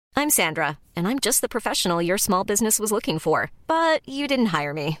I'm Sandra, and I'm just the professional your small business was looking for. But you didn't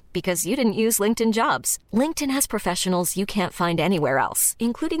hire me because you didn't use LinkedIn Jobs. LinkedIn has professionals you can't find anywhere else,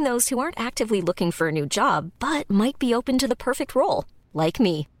 including those who aren't actively looking for a new job, but might be open to the perfect role, like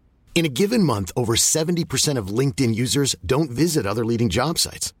me. In a given month, over 70% of LinkedIn users don't visit other leading job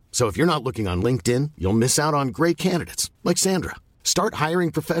sites. So if you're not looking on LinkedIn, you'll miss out on great candidates like Sandra. Start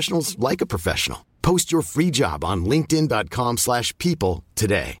hiring professionals like a professional. Post your free job on linkedin.com/people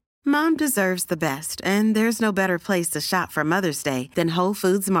today. Mom deserves the best, and there's no better place to shop for Mother's Day than Whole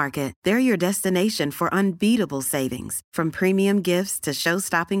Foods Market. They're your destination for unbeatable savings, from premium gifts to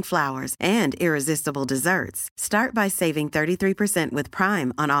show-stopping flowers and irresistible desserts. Start by saving 33% with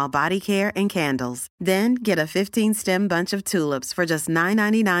Prime on all body care and candles. Then get a 15-stem bunch of tulips for just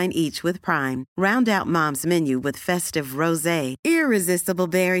 $9.99 each with Prime. Round out Mom's menu with festive rosé, irresistible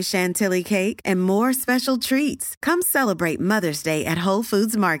berry chantilly cake, and more special treats. Come celebrate Mother's Day at Whole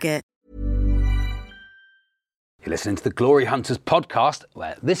Foods Market. You're listening to the Glory Hunters podcast,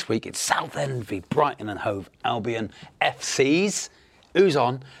 where this week it's Southend v Brighton and Hove Albion FCs. Who's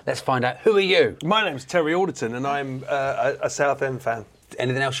on? Let's find out. Who are you? My name's Terry Alderton, and I'm a Southend fan.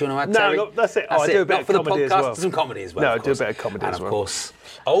 Anything else you want to add, Terry? No, that's it. I do a bit of comedy as well. Some comedy as well. No, I do a bit of comedy as well. And of course,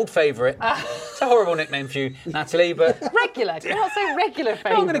 old favourite. It's a horrible nickname for you, Natalie, but... Regular. Do you not say regular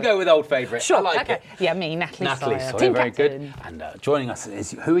favourite? I'm going to go with old favourite. Sure. I like it. Yeah, me, Natalie Sawyer. Team very captain. Good. And joining us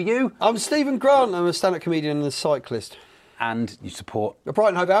is, who are you? I'm Stephen Grant. I'm a stand-up comedian and a cyclist. And you support... The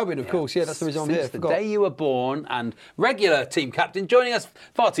Brighton Hove Albion, of course. Yeah, that's the reason I'm here. Since the day you were born, and regular team captain, joining us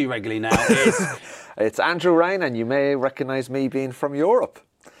far too regularly now is... It's Andrew Ryan, and you may recognise me being from Europe.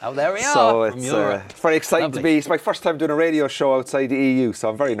 Oh, there we are. So it's very exciting to be. It's my first time doing a radio show outside the EU, so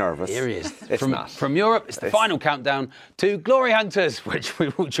I'm very nervous. Here he is. It's not. From Europe, it's the final countdown to Glory Hunters, which we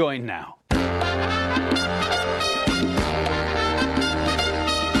will join now.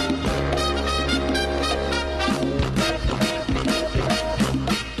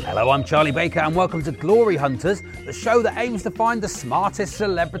 Hello, I'm Charlie Baker and welcome to Glory Hunters, the show that aims to find the smartest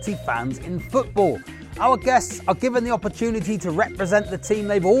celebrity fans in football. Our guests are given the opportunity to represent the team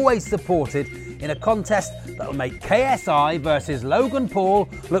they've always supported in a contest that will make KSI versus Logan Paul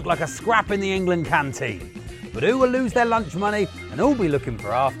look like a scrap in the England canteen. But who will lose their lunch money and who'll be looking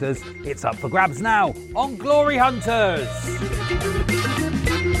for afters? It's up for grabs now on Glory Hunters.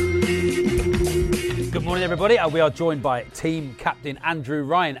 Good morning, everybody. We are joined by team captain Andrew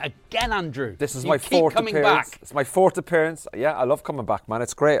Ryan. Again, Andrew. This is my fourth appearance. It's my fourth appearance. Yeah, I love coming back, man.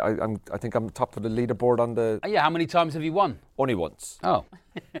 It's great. I think I'm top of the leaderboard on the... Yeah, how many times have you won? Only once. Oh.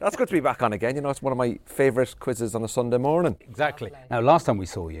 That's good to be back on again. You know, it's one of my favourite quizzes on a Sunday morning. Exactly. Now, last time we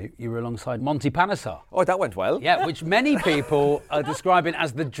saw you, you were alongside Monty Panesar. Oh, that went well. Yeah, which many people are describing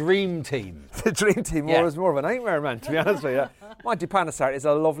as the dream team. The dream team was more of a nightmare, man, to be honest with you. Monty Panesar is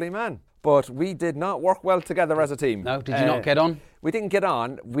a lovely man. But we did not work well together as a team. No, did you not get on? We didn't get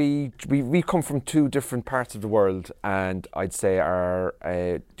on. We come from two different parts of the world, and I'd say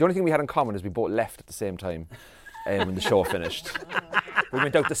the only thing we had in common is we both left at the same time when the show finished. We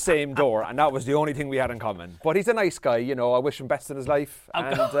went out the same door, and that was the only thing we had in common. But he's a nice guy, you know. I wish him best in his life,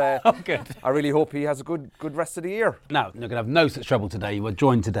 and good. I really hope he has a good rest of the year. Now, you're going to have no such trouble today. You were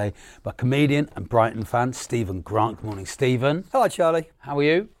joined today by comedian and Brighton fan Stephen Grant. Good morning, Stephen. Hello, Charlie. How are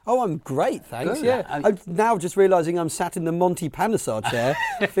you? Oh, I'm great, thanks. Good. Yeah, I'm now just realising I'm sat in the Monty Panesar chair.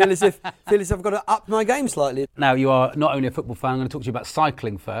 feel as if I've got to up my game slightly. Now, you are not only a football fan. I'm going to talk to you about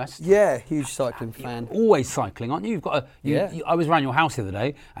cycling first. Yeah, huge cycling fan. You're always cycling, aren't you? You've got I was around your house the other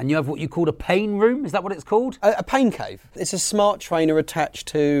day, and you have what you call a pain room. Is that what it's called? A pain cave. It's a smart trainer attached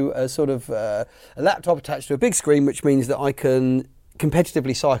to a sort of a laptop attached to a big screen, which means that I can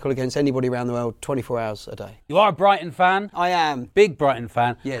competitively cycle against anybody around the world 24 hours a day. You are a Brighton fan? I am. Big Brighton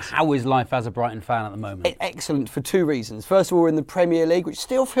fan. Yes. How is life as a Brighton fan at the moment? Excellent for two reasons. First of all, we're in the Premier League, which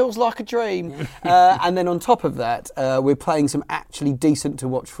still feels like a dream. And then on top of that, we're playing some actually decent to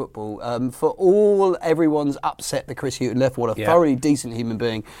watch football. For everyone's upset that Chris Hughton left, what a thoroughly decent human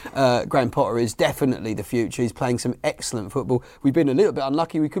being Graham Potter is definitely the future. He's playing some excellent football. We've been a little bit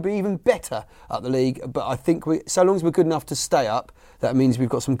unlucky. We could be even better at the league, but I think so long as we're good enough to stay up, that means we've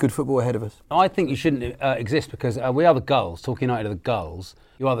got some good football ahead of us. I think you shouldn't exist because we are the Gulls. Talking United are the Gulls.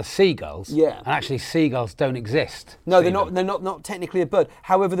 You are the Seagulls. Yeah. And actually, seagulls don't exist. No, they're not. They're not technically a bird.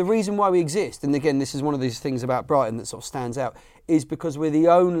 However, the reason why we exist, and again, this is one of these things about Brighton that sort of stands out, is because we're the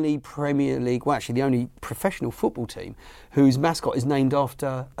only Premier League, well, actually the only professional football team whose mascot is named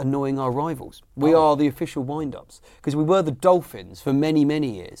after annoying our rivals. We are the official wind-ups because we were the Dolphins for many,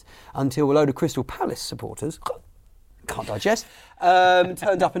 many years until a load of Crystal Palace supporters can't digest,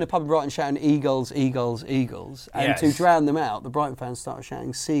 turned up in a pub in Brighton shouting Eagles, Eagles, Eagles. And to drown them out, the Brighton fans started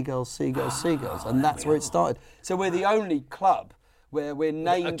shouting Seagulls, Seagulls, Seagulls. And that's where it started. So we're the only club where we're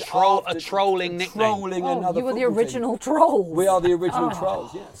named a trolling nickname. Another you were the football original team. trolls. We are the original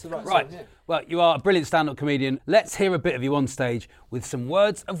trolls, yes. Right. Well, you are a brilliant stand-up comedian. Let's hear a bit of you on stage with some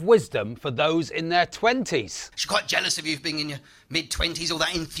words of wisdom for those in their 20s. She's quite jealous of you for being in your mid-20s, all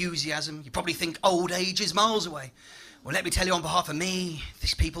that enthusiasm. You probably think old age is miles away. Well, let me tell you on behalf of me,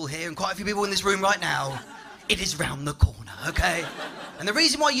 these people here, and quite a few people in this room right now, it is round the corner, OK? And the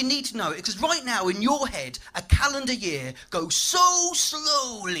reason why you need to know it is because right now in your head, a calendar year goes so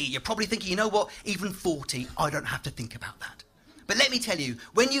slowly. You're probably thinking, you know what, even 40, I don't have to think about that. But let me tell you,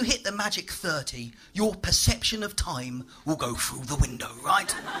 when you hit the magic 30, your perception of time will go through the window,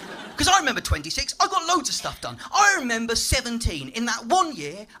 right? Because I remember 26, I got loads of stuff done. I remember 17. In that 1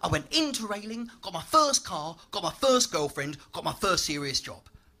 year, I went interrailing, got my first car, got my first girlfriend, got my first serious job.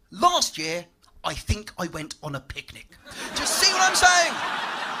 Last year, I think I went on a picnic. Just see what I'm saying?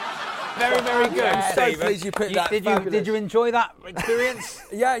 Very, very good. I'm so pleased you picked that. Did you enjoy that experience?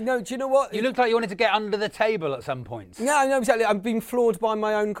 Yeah, no, do you know what? You looked like you wanted to get under the table at some point. Yeah, no, exactly. I've been floored by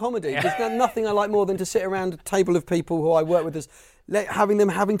my own comedy. There's nothing I like more than to sit around a table of people who I work with,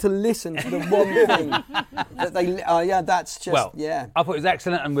 having to listen to the one thing that they. That's just I thought it was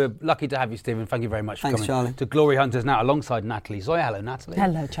excellent, and we're lucky to have you, Stephen. Thank you very much for coming Charlie. to Glory Hunters now, alongside Natalie Zoya. Hello, Natalie.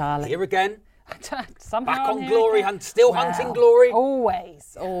 Hello, Charlie. Here again. Somehow Back on Glory Hunt, still hunting glory.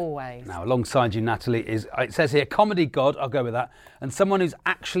 Always. Now, alongside you, Natalie, is, it says here, comedy god, I'll go with that, and someone who's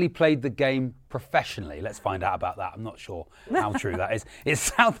actually played the game professionally. Let's find out about that. I'm not sure how true that is. It's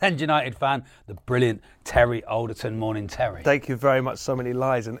Southend United fan, the brilliant Terry Alderton. Morning, Terry. Thank you very much. So many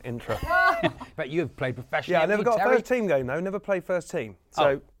lies in intro. But you have played professionally. Yeah, I never got Terry? a first team game, though. Never played first team.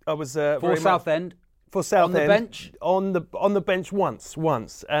 So I was for Southend. For Southend, on the bench? On the bench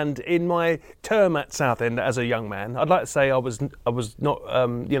once, and in my term at Southend as a young man, I'd like to say I was not, I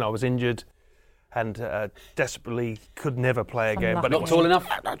was injured, and desperately could never play again. But not tall enough.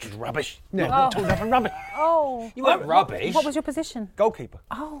 That's just rubbish. No, not tall enough and rubbish. Oh, you weren't rubbish. What was your position? Goalkeeper.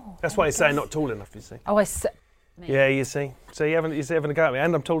 Oh, that's why he's saying not tall enough. You see. Oh, I see. Yeah, you see. So you're having a go at me,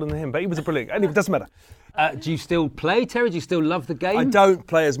 and I'm taller than him, but he was a brilliant. Anyway, it doesn't matter. Do you still play, Terry? Do you still love the game? I don't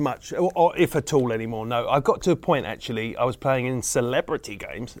play as much, or if at all anymore, no. I got to a point, actually, I was playing in celebrity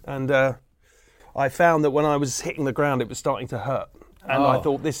games, and I found that when I was hitting the ground, it was starting to hurt. And I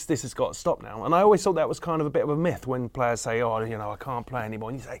thought, this has got to stop now. And I always thought that was kind of a bit of a myth when players say, I can't play anymore.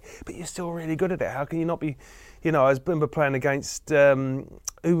 And you say, but you're still really good at it. How can you not be... I remember playing against... who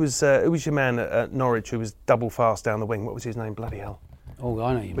was your man at Norwich who was double fast down the wing? What was his name? Bloody hell. Oh,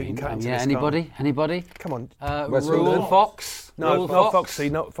 I know you we mean. Can cut Anybody? Come on. Rule Fox? No, not Foxy,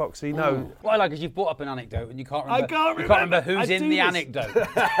 not Foxy, no. What I like is you've brought up an anecdote and you can't remember who's in the anecdote.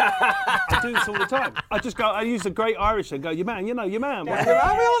 I do this all the time. I use a great Irish and go, your man, your man. Your man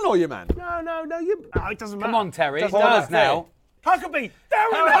or your man? No, it doesn't matter. Come on, Terry, it does now. Huckabee!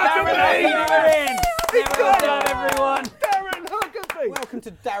 Darren Huckabee! He's got it, everyone. Darren Huckabee! Welcome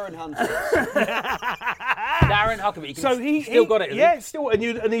to Darren Hunters. Darren Huckabee. So he still got it. Yeah, still. And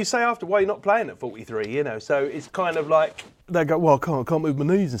you say after, why are you not playing at 43? So it's kind of like they go, well, I can't move my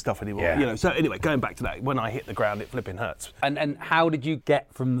knees and stuff anymore. Yeah. So anyway, going back to that, when I hit the ground, it flipping hurts. And how did you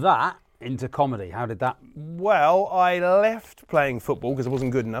get from that into comedy? How did that? Well, I left playing football because I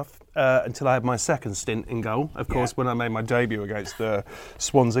wasn't good enough until I had my second stint in goal. Of course, when I made my debut against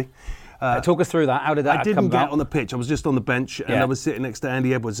Swansea. Talk us through that. How did that come about? I didn't get on the pitch. I was just on the bench, and I was sitting next to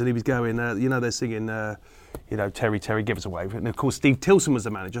Andy Edwards, and he was going, they're singing, Terry, give us away. And of course, Steve Tilson was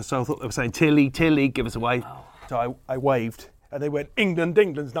the manager, so I thought they were saying, Tilly, give us away. Oh. So I waved, and they went,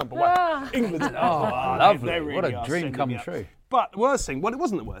 England's number one. England's number one. Lovely. Really what a dream come true. But the worst thing, well, it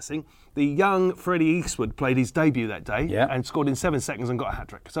wasn't the worst thing. The young Freddie Eastwood played his debut that day and scored in 7 seconds and got a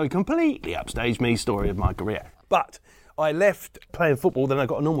hat-trick. So he completely upstaged me, story of my career. But I left playing football, then I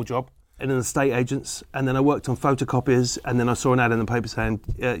got a normal job in an estate agents, and then I worked on photocopiers, and then I saw an ad in the paper saying,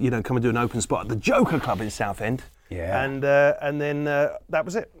 come and do an open spot at the Joker Club in Southend. Yeah. And then that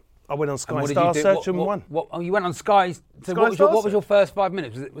was it. I went on Sky Star Search and won. You went on Sky. So what was your first 5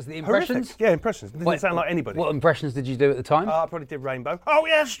 minutes? Was the impressions? Horrific. Yeah, impressions. It didn't sound like anybody. What impressions did you do at the time? I probably did Rainbow. Oh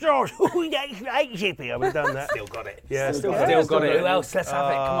yes, George. Oh that's great, Zippy. I would have done that. Still got it. Yeah, still got it. Who else? Let's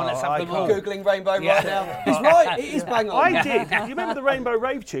have it. Come on, let's have them all. Googling Rainbow right now. He's right. It is bang on. I did. Do you remember the Rainbow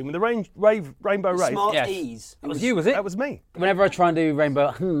Rave tune with the Rainbow Rave? Smart Ease. That was you, was it? That was me. Whenever I try and do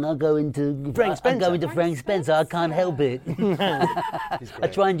Rainbow, I'll go into Frank Spencer. I can't help it. I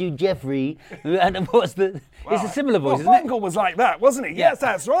try and do Jeffrey. And what's the... It's a similar voice, isn't it? Bongle was like that, wasn't he? Yeah. Yes,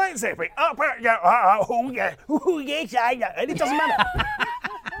 that's right, Zippy. Up, yeah, yes, I know. And it doesn't matter.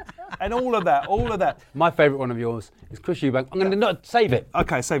 And all of that. My favourite one of yours is Chris Eubank. I'm going to not save it.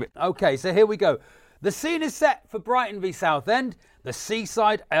 Okay, save it. Okay, so here we go. The scene is set for Brighton v Southend, the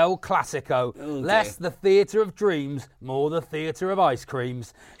seaside El Clasico. Less the theatre of dreams, more the theatre of ice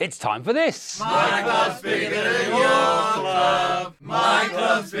creams. It's time for this. My club's bigger than your club. My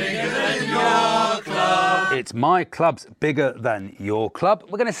club's bigger than your club. It's my club's bigger than your club.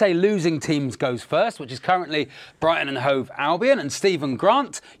 We're going to say losing teams goes first, which is currently Brighton and Hove Albion. And Stephen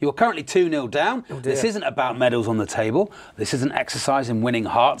Grant, you're currently 2-0 down. This isn't about medals on the table. This is an exercise in winning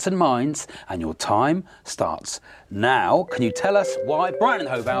hearts and minds. And your time starts now. Can you tell us why Brighton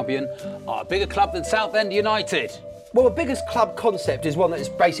and Hove Albion are a bigger club than Southend United? Well, the biggest club concept is one that is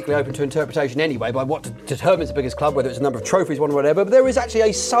basically open to interpretation anyway by what determines the biggest club, whether it's a number of trophies won or whatever. But there is actually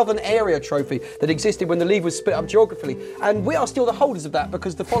a Southern Area trophy that existed when the league was split up geographically. And we are still the holders of that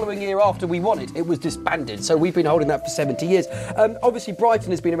because the following year after we won it, it was disbanded. So we've been holding that for 70 years. Obviously,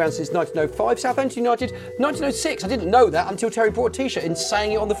 Brighton has been around since 1905. Southampton United, 1906. I didn't know that until Terry brought a T-shirt in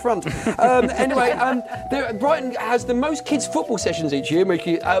saying it on the front. Brighton has the most kids' football sessions each year,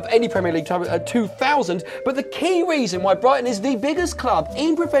 of any Premier League time, 2,000. But the key reason why Brighton is the biggest club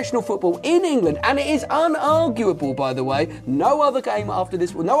in professional football in England, and it is unarguable, by the way, no other game after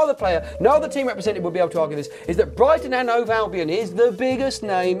this, no other player, no other team representative will be able to argue this, is that Brighton and Hove Albion is the biggest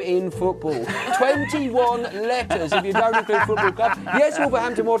name in football. 21 letters if you don't include football club. Yes,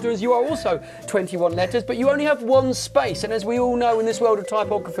 Wolverhampton Wanderers, you are also 21 letters, but you only have one space, and as we all know in this world of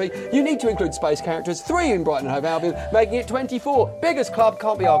typography, you need to include space characters, 3 in Brighton and Hove Albion, making it 24. Biggest club,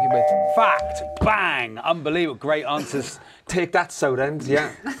 can't be argued with. Fact. Bang. Unbelievable. Great answers. Take that, Southend.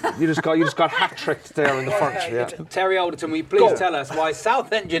 Yeah, you just got hat-tricked there in the front. Yeah. Terry Alderton, will you please tell us why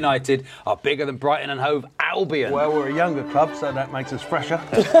Southend United are bigger than Brighton and Hove Albion? Well, we're a younger club, so that makes us fresher.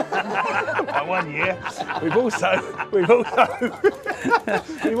 By 1 year. We've also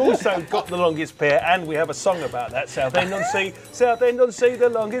got the longest pier, and we have a song about that. Southend on Sea, the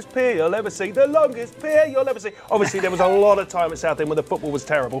longest pier you'll ever see, the longest pier you'll ever see. Obviously, there was a lot of time at Southend when the football was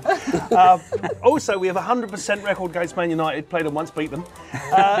terrible. Also, we have 100% record against Man United. Played them once, beat them.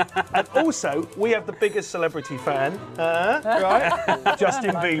 And also, we have the biggest celebrity fan, right?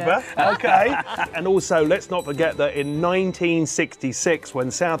 Justin Bieber, okay? And also, let's not forget that in 1966, when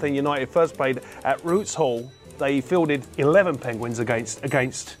Southend United first played at Roots Hall, they fielded 11 Penguins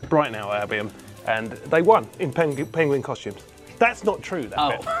against Brighton Albion, and they won in penguin costumes. That's not true,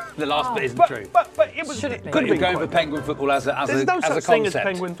 that bit. The last bit isn't true. But it was Could be going for penguin football as a There's no such thing as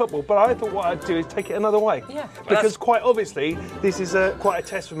penguin football, but I thought what I'd do is take it another way. Yeah. Because quite obviously, this is quite a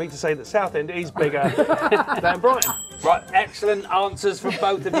test for me to say that Southend is bigger than Brighton. Right, excellent answers from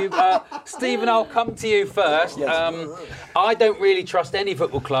both of you. Stephen, I'll come to you first. Yes. I don't really trust any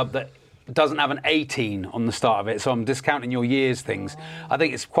football club that doesn't have an 18 on the start of it, so I'm discounting your years things. I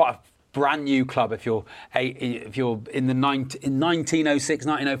think it's quite a brand new club if you're in 1906,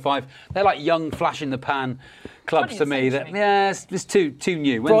 1905. They're like young flash in the pan clubs to me. It's too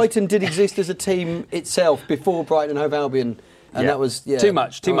new. Brighton did exist as a team itself before Brighton and Hove Albion. And that was too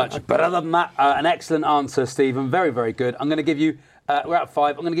much. But other than that, an excellent answer, Stephen. Very, very good. I'm going to give you. We're at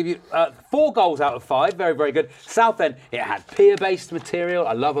 5. I'm going to give you 4 goals out of 5. Very, very good. Southend, it had pier-based material.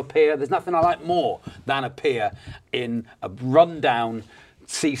 I love a pier. There's nothing I like more than a pier in a rundown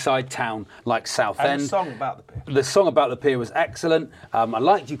seaside town like Southend. And the song about the pier. The song about the pier was excellent. I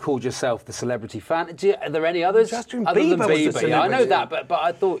liked you called yourself the celebrity fan. Are there any others? Justin other Bieber than was the Bieber. Yeah, I know celebrity. that, but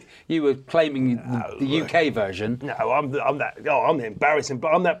I thought you were claiming the UK version. No, I'm embarrassing,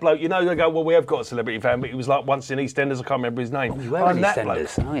 but I'm that bloke. You know, they go, well, we have got a celebrity fan, but he was like once in EastEnders. I can't remember his name. You were in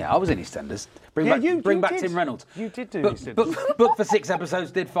EastEnders. Oh yeah, I was in EastEnders. Bring back Tim Reynolds. You did do EastEnders. Booked for 6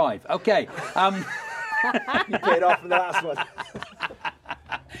 episodes, did 5. Okay. You paid off for the last one.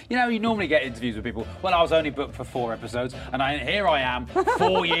 You know, you normally get interviews with people. Well, I was only booked for 4 episodes, and here I am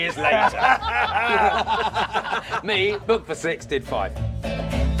 4 years later. Me, booked for 6, did 5.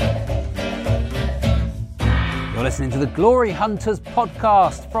 You're listening to the Glory Hunters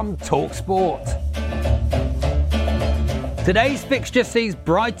podcast from TalkSport. Today's fixture sees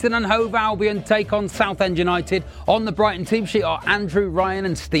Brighton and Hove Albion take on Southend United. On the Brighton team sheet are Andrew Ryan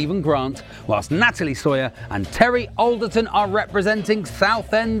and Stephen Grant, whilst Natalie Sawyer and Terry Alderton are representing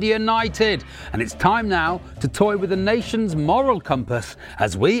Southend United. And it's time now to toy with the nation's moral compass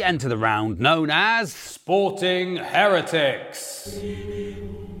as we enter the round known as Sporting Heretics.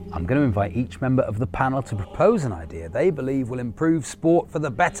 I'm going to invite each member of the panel to propose an idea they believe will improve sport for the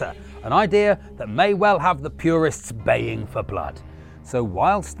better. An idea that may well have the purists baying for blood. So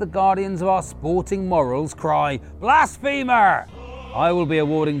whilst the guardians of our sporting morals cry, blasphemer, I will be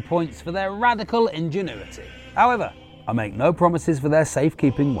awarding points for their radical ingenuity. However, I make no promises for their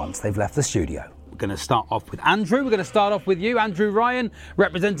safekeeping once they've left the studio. We're going to start off with Andrew. We're going to start off with you, Andrew Ryan,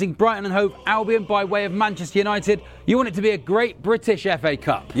 representing Brighton and Hove Albion by way of Manchester United. You want it to be a great British FA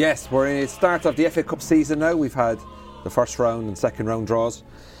Cup. Yes, we're in the start of the FA Cup season now. We've had the first round and second round draws.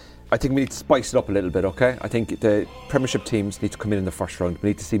 I think we need to spice it up a little bit, okay? I think the Premiership teams need to come in the first round. We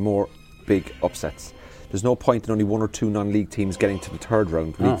need to see more big upsets. There's no point in only one or two non-league teams getting to the third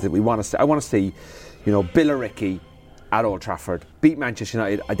round. I want to see, Billericay at Old Trafford beat Manchester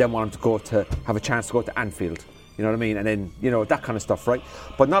United. I then want them to have a chance to go to Anfield. You know what I mean? And then, that kind of stuff, right?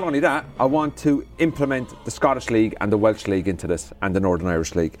 But not only that, I want to implement the Scottish League and the Welsh League into this, and the Northern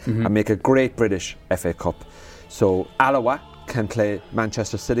Irish League, and make a great British FA Cup. So Alloa can play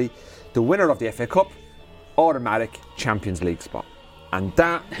Manchester City. The winner of the FA Cup, automatic Champions League spot. And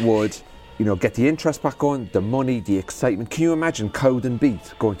that would, get the interest back going, the money, the excitement. Can you imagine Cowden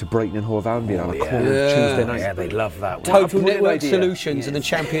Beat going to Brighton and Hove Albion on a cold Tuesday night? Yeah, they'd love that. Total Network Solutions in the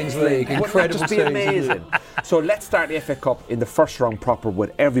Champions League. Incredible. Wouldn't that just be amazing? So let's start the FA Cup in the first round proper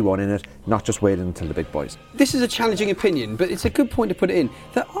with everyone in it, not just waiting until the big boys. This is a challenging opinion, but it's a good point to put it in,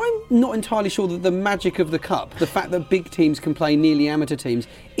 that I'm not entirely sure that the magic of the Cup, the fact that big teams can play nearly amateur teams,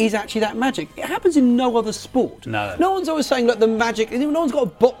 is actually that magic. It happens in no other sport. No one's always saying that the magic, no one's got a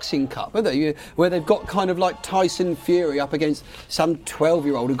boxing cup, have they? Where they've got kind of like Tyson Fury up against some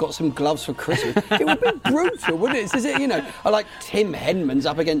 12-year-old who got some gloves for Christmas. It would be brutal, wouldn't it? Is it, like Tim Henman's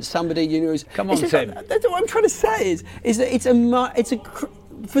up against somebody, who's... Come on, Tim. That's what I'm trying to say is that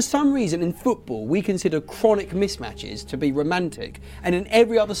for some reason in football we consider chronic mismatches to be romantic, and in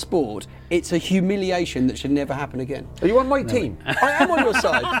every other sport it's a humiliation that should never happen again. Are you on my team? I am on your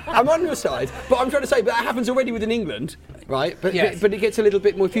side. I'm on your side, but I'm trying to say, but that happens already within England, right? But it gets a little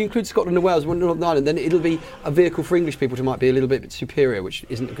bit more. If you include Scotland and Wales and Northern Ireland, then it'll be a vehicle for English people to might be a little bit superior, which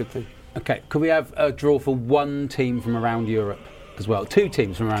isn't a good thing. Okay, could we have a draw for one team from around Europe as well? Two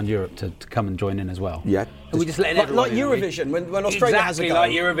teams from around Europe to come and join in as well. Yeah. Are we just letting everyone like Eurovision, when Australia has a go.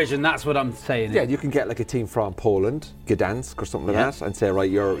 Exactly like Eurovision, that's what I'm saying. Yeah, you can get like a team from Poland, Gdansk or something like that, and say,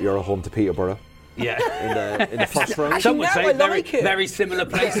 right, you're a home to Peterborough. Yeah. In the first round. Some would say like it. very similar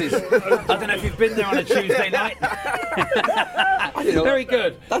places. I don't know if you've been there on a Tuesday night. Very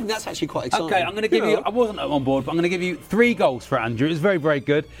good. I think that's actually quite exciting. Okay, I'm going to give you, I wasn't on board, but I'm going to give you 3 goals for Andrew. It was very, very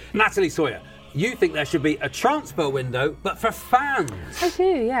good. Natalie Sawyer, you think there should be a transfer window, but for fans. I do,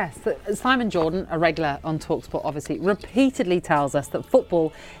 yes. Simon Jordan, a regular on TalkSport, obviously, repeatedly tells us that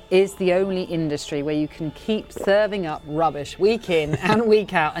football is the only industry where you can keep serving up rubbish week in and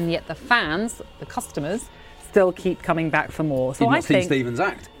week out, and yet the fans, the customers, still keep coming back for more. So You've I not seen think Stephen's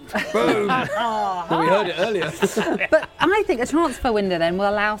act. Boom! Well, we heard it earlier. But I think a transfer window then will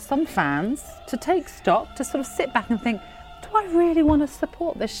allow some fans to take stock, to sort of sit back and think, do I really want to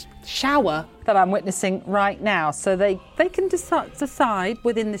support this shower that I'm witnessing right now? So they can decide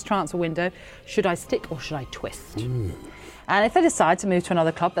within this transfer window, should I stick or should I twist? And if they decide to move to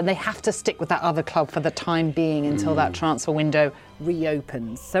another club, then they have to stick with that other club for the time being until that transfer window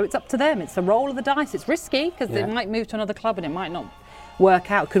reopens. So it's up to them. It's a roll of the dice. It's risky because they might move to another club and it might not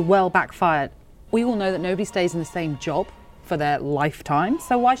work out. It could well backfire. We all know that nobody stays in the same job for their lifetime,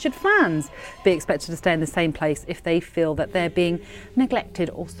 so why should fans be expected to stay in the same place if they feel that they're being neglected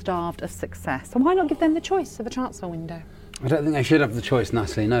or starved of success? So why not give them the choice of a transfer window? I don't think they should have the choice,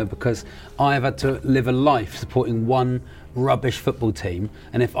 Natalie, no, because I've had to live a life supporting one rubbish football team,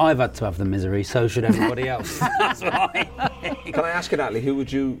 and if I've had to have the misery, so should everybody else. That's why. Can I ask you, Natalie, who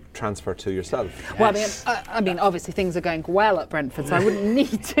would you transfer to yourself? Well, I mean, obviously things are going well at Brentford, so I wouldn't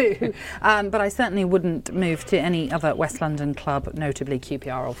need to. But I certainly wouldn't move to any other West London club, notably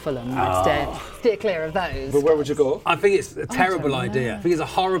QPR or Fulham. I'd steer clear of those. But where would you go? I think it's a terrible idea. I think it's a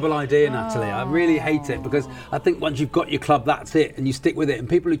horrible idea, Natalie. I really hate it because I think once you've got your club, that's it, and you stick with it. And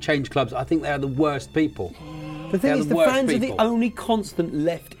people who change clubs, I think they are the worst people. The thing is, the fans are the only constant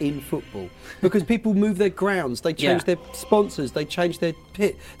left in football because people move their grounds, they change their sponsors, they change their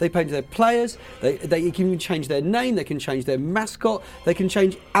pit, they change their players, they can change their name, they can change their mascot, they can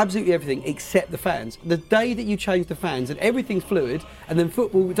change absolutely everything except the fans. The day that you change the fans and everything's fluid, and then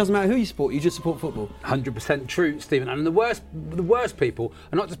football, it doesn't matter who you support, you just support football. 100% true, Stephen. And the worst people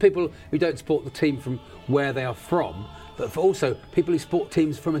are not just people who don't support the team from where they are from, but for also people who support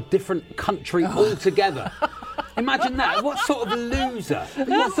teams from a different country altogether. Imagine that. What sort of loser?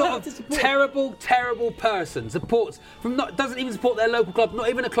 What sort of terrible, terrible person doesn't even support their local club, not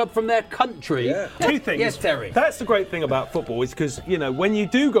even a club from their country? Yeah. Two things. Yes, Terry. That's the great thing about football, is because, when you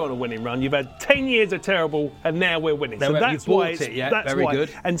do go on a winning run, you've had 10 years of terrible and now we're winning. So that's why that's very why.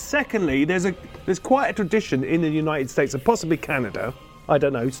 good. And secondly, there's quite a tradition in the United States and possibly Canada. I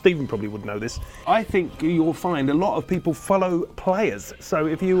don't know, Stephen probably would know this. I think you'll find a lot of people follow players. So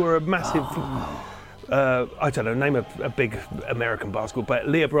if you were a massive, I don't know, name a big American basketball player,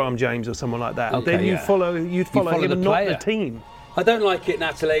 LeBron James or someone like that, then you'd follow him, not the team. I don't like it,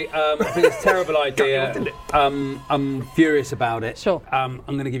 Natalie. I think it's a terrible idea. I'm furious about it. Sure. I'm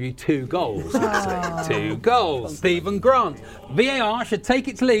going to give you 2 goals, Natalie. 2 goals. Stephen Grant. VAR should take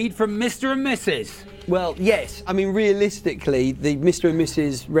its lead from Mr. and Mrs. Well, yes. I mean, realistically, the Mr. and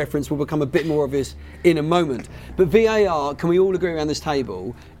Mrs. reference will become a bit more obvious in a moment. But VAR, can we all agree around this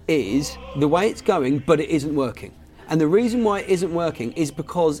table, is the way it's going, but it isn't working. And the reason why it isn't working is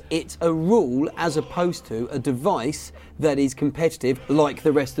because it's a rule as opposed to a device that is competitive like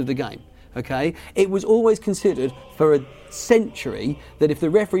the rest of the game. Okay? It was always considered for a century that if the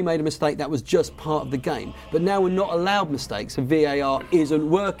referee made a mistake, that was just part of the game. But now we're not allowed mistakes, so VAR isn't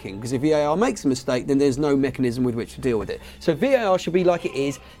working, because if VAR makes a mistake, then there's no mechanism with which to deal with it. So VAR should be like it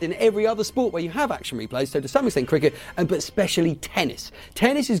is in every other sport where you have action replays, so to some extent cricket, but especially tennis.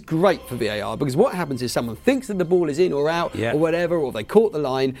 Tennis is great for VAR, because what happens is someone thinks that the ball is in or out or whatever, or they caught the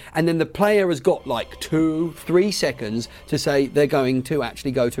line, and then the player has got like 2-3 seconds to say they're going to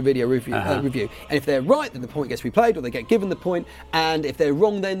actually go to video review. And if they're right, then the point gets replayed, or they get given the point, and if they're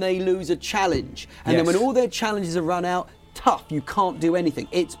wrong, then they lose a challenge. And then when all their challenges are run out, tough, you can't do anything.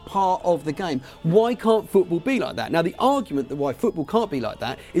 It's part of the game. Why can't football be like that? Now, the argument that why football can't be like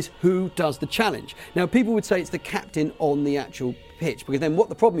that is who does the challenge. Now, people would say it's the captain on the actual pitch, because then what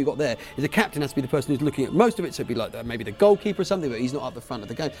the problem you've got there is the captain has to be the person who's looking at most of it, so it'd be like that, maybe the goalkeeper or something, but he's not at the front of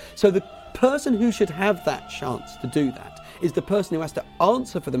the game. So the person who should have that chance to do that is the person who has to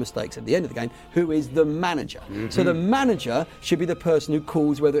answer for the mistakes at the end of the game, who is the manager. So the manager should be the person who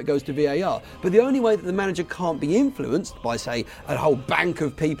calls whether it goes to VAR. But the only way that the manager can't be influenced by, say, a whole bank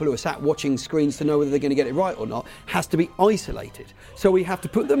of people who are sat watching screens to know whether they're going to get it right or not, has to be isolated. So we have to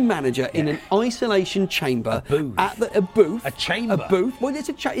put the manager in an isolation chamber, a booth. Well, it's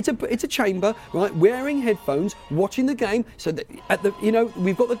a chamber, right? Wearing headphones, watching the game. So that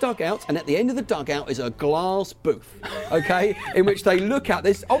we've got the dugouts, and at the end of the dugout is a glass booth. Okay. In which they look at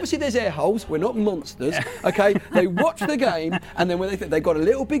this. Obviously, there's air holes. We're not monsters. Okay, they watch the game, and then when they think they've got a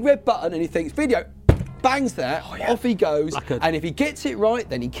little big red button, and he thinks video, bangs that, off he goes, and if he gets it right,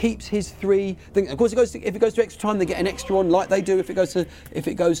 then he keeps his 3 things. Of course, if it goes to extra time, they get an extra on, like they do if it goes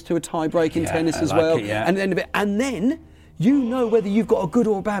to a tie break in tennis as well. And then you know whether you've got a good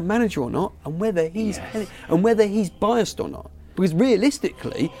or a bad manager or not, and whether he's biased or not. Because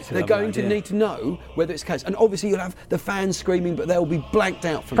realistically, they're going to need to know whether it's the case. And obviously, you'll have the fans screaming, but they'll be blanked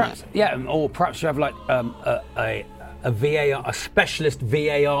out from that. Yeah, or perhaps you have like a VAR, a specialist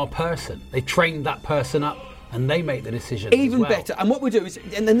VAR person. They train that person up, and they make the decision. Even better. And what we do is,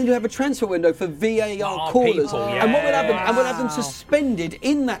 and then you have a transfer window for VAR callers, and what we'll have them suspended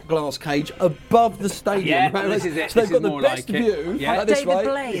in that glass cage above the stadium. Yeah, right? This is it. So they've got the best view, like this, David right?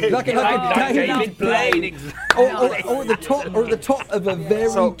 Blaine. Like David Blaine. Or at the top of a very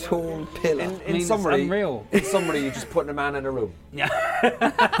tall pillar. In summary, unreal. You're just putting a man in a room. Yeah.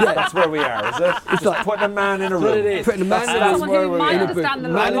 That's where we are, is it? It's like putting a man in a room. Putting a man in a booth.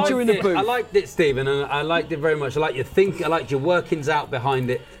 Manager in a booth. I liked it, Stephen, and I liked it very much. I like your thinking, I liked your workings out behind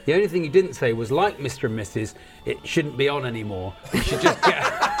it. The only thing you didn't say was, like Mr. and Mrs., it shouldn't be on anymore. We should just get...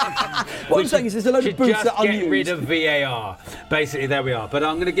 What I'm saying is there's a load of booths that are unused. Get rid of VAR. Basically, there we are. But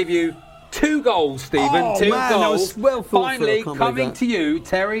I'm going to give you 2 goals, Stephen. 2 goals. That was well thought. Finally, coming to you,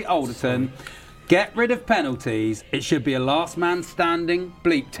 Terry Alderton. Get rid of penalties. It should be a last man standing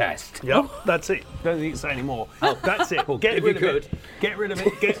bleep test. Yep, that's it. Don't need to say any more. That's it. Get rid of it. Get rid of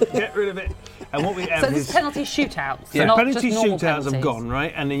it. Get rid of it. And what we have so this is penalty shootouts. Yeah, not penalty just normal shootouts penalties. have gone,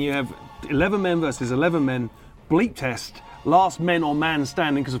 right? And then you have 11 men versus 11 men, bleep test, last men or man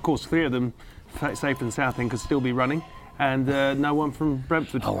standing, because of course 3 of them, safe and Southend, could still be running. And no one from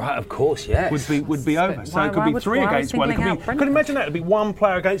Brentford. Oh, right, of course, yes. Would be over. So it could be 3 against 1. Could imagine that? It'd be 1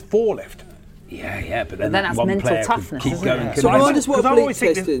 player against 4 left. Yeah, but then that's one mental player toughness, could keep isn't going. it? So I just want a bleep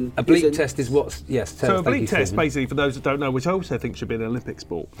test in. A bleep test is what? Yes. So a bleep test, basically, for those that don't know, which I also think should be an Olympic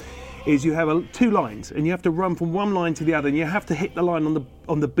sport, is you have 2 lines and you have to run from one line to the other, and you have to hit the line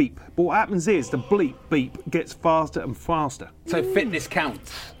on the beep. But what happens is the beep gets faster and faster. So fitness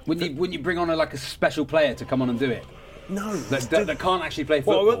counts. Wouldn't you bring on a special player to come on and do it? No. That can't actually play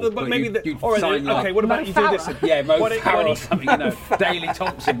football. Well, but maybe all right, okay, what about you do this? Yeah, Mo Farah or something, Daley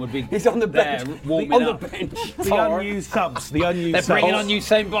Thompson would be He's on the bench. warming On up. the bench. The unused subs. They're bringing on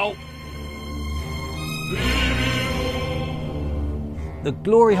Usain Bolt. The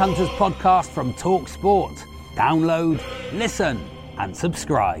Glory Hunters podcast from Talk Sport. Download, listen, and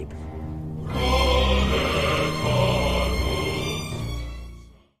subscribe.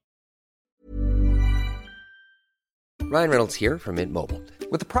 Ryan Reynolds here from Mint Mobile.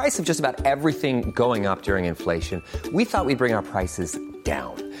 With the price of just about everything going up during inflation, we thought we'd bring our prices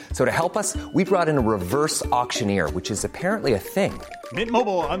down. So to help us, we brought in a reverse auctioneer, which is apparently a thing. Mint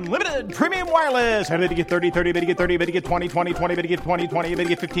Mobile Unlimited Premium Wireless. How to get 30, 30, bit to get 30, bit to get 20, 20, 20, bit to get 20, 20, bit to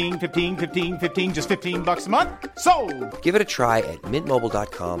get 15, 15, 15, 15, just $15 a month? Sold! Give it a try at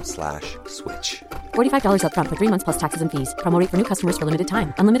mintmobile.com/switch. $45 up front for 3 months plus taxes and fees. Promo rate for new customers for limited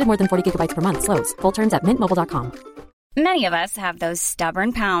time. Unlimited more than 40 gigabytes per month. Slows full terms at mintmobile.com. Many of us have those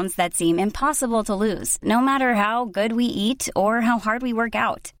stubborn pounds that seem impossible to lose, no matter how good we eat or how hard we work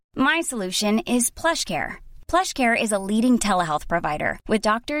out. My solution is PlushCare. PlushCare is a leading telehealth provider with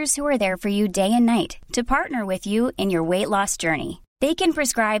doctors who are there for you day and night to partner with you in your weight loss journey. They can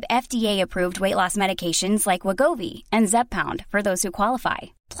prescribe FDA-approved weight loss medications like Wegovy and Zepbound for those who qualify.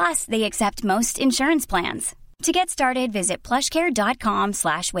 Plus, they accept most insurance plans. To get started, visit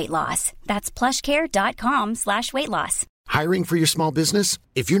plushcare.com/weightloss. That's plushcare.com/weightloss. Hiring for your small business?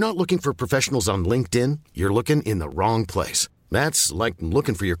 If you're not looking for professionals on LinkedIn, you're looking in the wrong place. That's like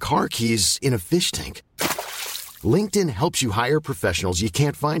looking for your car keys in a fish tank. LinkedIn helps you hire professionals you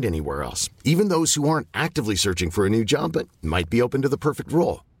can't find anywhere else, even those who aren't actively searching for a new job but might be open to the perfect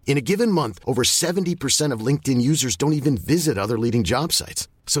role. In a given month, over 70% of LinkedIn users don't even visit other leading job sites.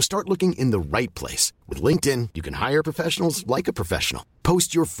 So start looking in the right place. With LinkedIn, you can hire professionals like a professional.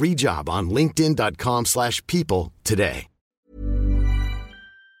 Post your free job on linkedin.com/people today.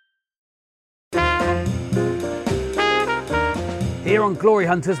 Here on Glory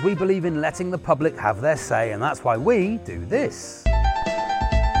Hunters, we believe in letting the public have their say, and that's why we do this.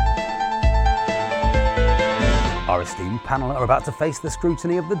 Our esteemed panel are about to face the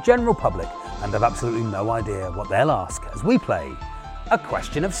scrutiny of the general public and have absolutely no idea what they'll ask as we play A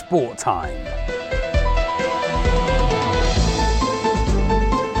Question of Sport Time.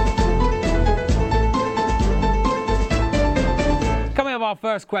 Coming up, our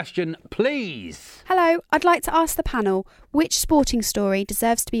first question, please. Hello, I'd like to ask the panel, which sporting story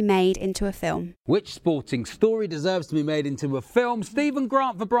deserves to be made into a film? Which sporting story deserves to be made into a film? Stephen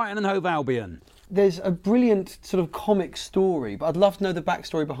Grant for Brighton and Hove Albion. There's a brilliant sort of comic story, but I'd love to know the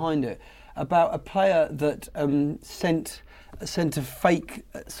backstory behind it, about a player that sent a fake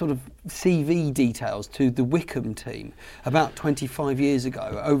sort of CV details to the Wycombe team about 25 years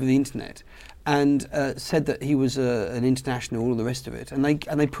ago over the internet, and said that he was an international, all the rest of it, and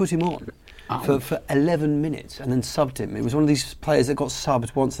they put him on for 11 minutes and then subbed him. It was one of these players that got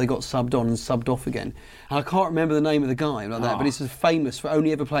subbed once they got subbed on and subbed off again. And I can't remember the name of the guy like that, but he's famous for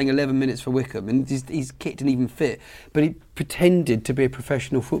only ever playing 11 minutes for Wycombe, and he's kicked and even fit, but he pretended to be a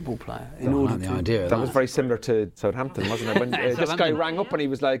professional football player in order to... idea that was very similar to Southampton, wasn't it? When this guy rang up and he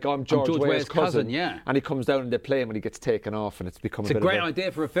was like, I'm George Weah's cousin, yeah. And he comes down and they play him and he gets taken off, and it's become a great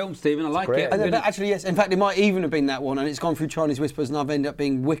idea for a film, Stephen. I like it. Actually, yes. In fact, it might even have been that one, and it's gone through Chinese Whispers, and I've ended up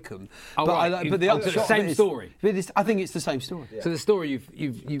being Wycombe. Oh, right. But the the same story. I think it's the same story. Yeah. So the story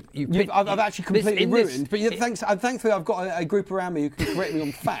I've actually completely ruined. But thankfully, I've got a group around me who can correct me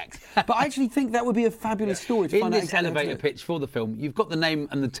on facts. But I actually think that would be a fabulous story to find out exactly in this elevator pitch for the film, you've got the name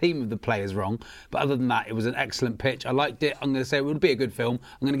and the team of the players wrong, but other than that, it was an excellent pitch. I liked it. I'm going to say it would be a good film.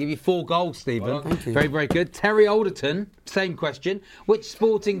 I'm going to give you 4 goals, Stephen. Thank you. Very, very good. Terry Alderton, same question. Which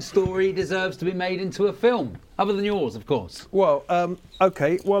sporting story deserves to be made into a film? Other than yours, of course. Well,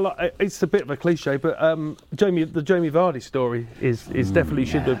 okay. Well, it's a bit of a cliche, but the Jamie Vardy story is definitely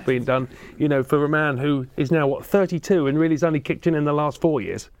should have been done. You know, for a man who is now 32 and really has only kicked in the last 4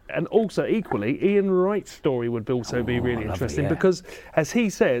 years. And also, equally, Ian Wright's story would also be really interesting because, as he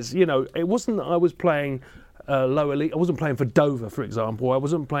says, you know, it wasn't that I was playing lower league. I wasn't playing for Dover, for example. I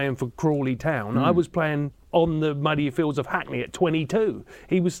wasn't playing for Crawley Town. I was playing on the muddy fields of Hackney at 22.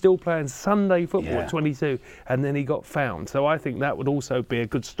 He was still playing Sunday football at 22, and then he got found. So I think that would also be a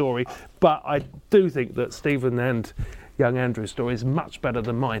good story. But I do think that Stephen and young Andrew's story is much better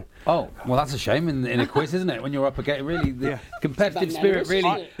than mine. Oh, well, that's a shame in a quiz, isn't it? When you're up against the competitive spirit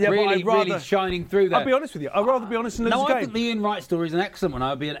really shining through there. I'll be honest with you. I'd rather be honest and lose the game. I think the Ian Wright story is an excellent one. It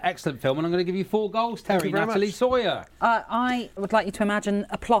would be an excellent film, and I'm going to give you 4 goals, Terry. Natalie Sawyer. I would like you to imagine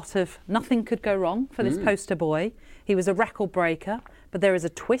a plot of nothing could go wrong for this poster boy. He was a record breaker, but there is a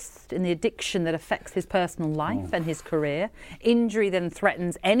twist in the addiction that affects his personal life and his career. Injury then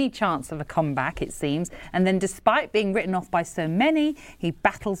threatens any chance of a comeback, it seems, and then despite being written off by so many, he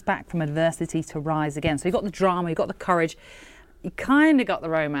battles back from adversity to rise again. So you've got the drama, you've got the courage, you kind of got the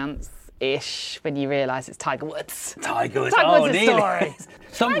romance-ish when you realise it's Tiger Woods. Tiger Woods, Woods' story.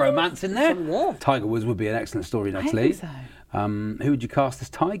 Some romance in there. Tiger Woods would be an excellent story, Natalie. I think so. Who would you cast as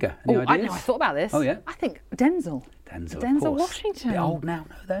Tiger? Any ideas? I thought about this. Oh, yeah? I think Denzel. Denzel Washington. Bit old now,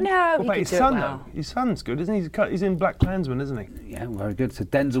 though. No, What about his son, though? His son's good, isn't he? He's in Black Klansman, isn't he? Yeah, very good. So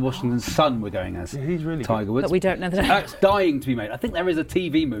Denzel Washington's son we're going as. Yeah, he's really Tiger good. Woods. But we don't know the name. That's dying to be made. I think there is a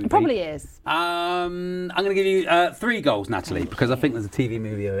TV movie. It probably is. I'm going to give you 3 goals, Natalie, because I think there's a TV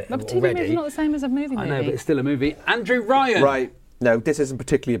movie of it But already. TV movie's not the same as a movie. I know, but it's still a movie. Andrew Ryan. Right. Now, this isn't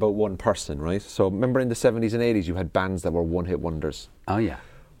particularly about one person, right? So remember in the 70s and 80s, you had bands that were one-hit wonders. Oh, yeah.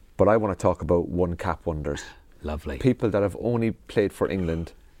 But I want to talk about one-cap wonders. Lovely. People that have only played for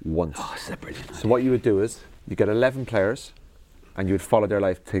England once. Oh, that's a brilliant So what you would do is, you get 11 players, and you would follow their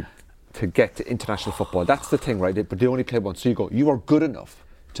life to get to international football. That's the thing, right? But they only play once. So you go, you are good enough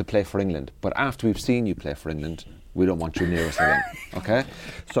to play for England. But after we've seen you play for England, we don't want you near us again. Okay?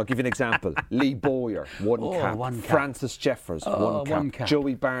 So I'll give you an example. Lee Bowyer, one cap. Francis Jeffers, one cap.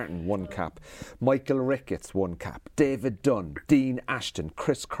 Joey Barton, one cap. Michael Ricketts, one cap. David Dunn, Dean Ashton,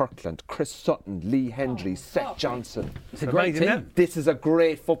 Chris Kirkland, Chris Sutton, Lee Hendry, Seth Johnson. It's a great team. This is a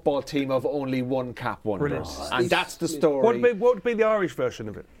great football team of only one cap wonders. And that's the story. What would be the Irish version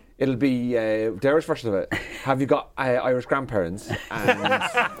of it? It'll be the Irish version of it. Have you got Irish grandparents?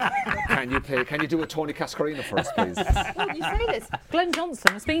 And can you do a Tony Cascarino for us, please? Well, you say this. Glenn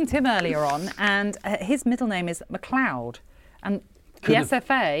Johnson, I was speaking to him earlier on, and his middle name is McLeod. And the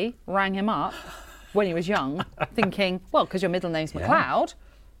SFA rang him up when he was young, thinking, well, because your middle name's McLeod,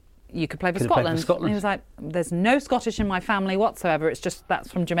 you could play for Scotland. And he was like, there's no Scottish in my family whatsoever. It's just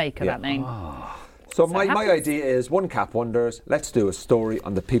that's from Jamaica, that name. So my idea is one cap wonders. Let's do a story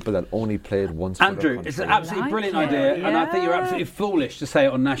on the people that only played once. Andrew, it's an absolutely brilliant idea, and I think you're absolutely foolish to say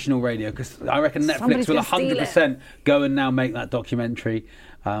it on national radio because I reckon Netflix will 100% go and now make that documentary.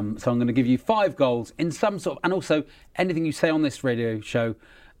 So I'm going to give you 5 goals in some sort of, and also anything you say on this radio show,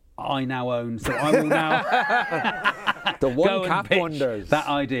 I now own. So I will now the one cap wonders. That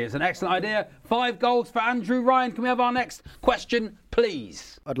idea. It's an excellent idea. 5 goals for Andrew Ryan. Can we have our next question,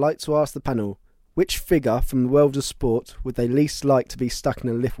 please? I'd like to ask the panel, which figure from the world of sport would they least like to be stuck in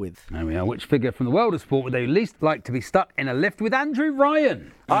a lift with? There we are. Which figure from the world of sport would they least like to be stuck in a lift with? Andrew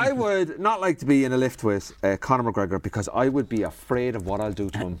Ryan. I would not like to be in a lift with Conor McGregor because I would be afraid of what I'll do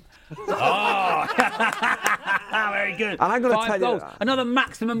to him. Oh, very good. And I'm going to 5 tell goals. you... Another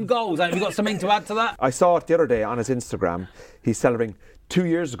maximum goals. Have you got something to add to that? I saw it the other day on his Instagram. He's celebrating 2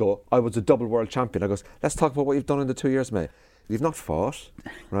 years ago, I was a double world champion. I goes, let's talk about what you've done in the 2 years, mate. You've not fought,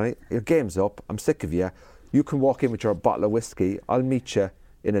 right? Your game's up. I'm sick of you. You can walk in with your bottle of whiskey. I'll meet you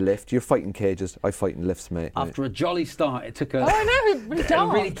in a lift. You're fighting cages. I fight in lifts, mate. After a jolly start, it took a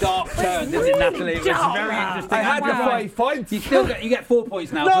really dark turn, didn't it, Natalie? It was very interesting. I had the 5 points. You still get 4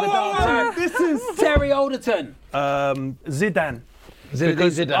 points now for the dark turn. This is Terry Alderton. Zidane.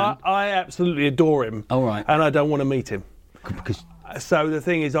 Because Zidane. I absolutely adore him. All right. And I don't want to meet him. Because So the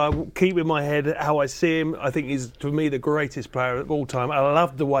thing is, I keep in my head how I see him. I think he's, for me, the greatest player of all time. I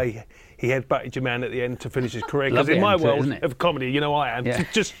love the way he headbutted your man at the end to finish his career. Because in my world of comedy, you know I am, to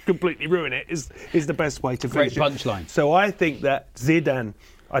just completely ruin it is the best way to finish it. Great punchline. So I think that Zidane,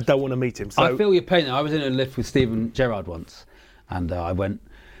 I don't want to meet him. So I feel your pain. I was in a lift with Steven Gerrard once, and I went,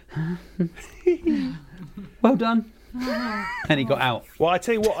 well done. And he got out. Well, I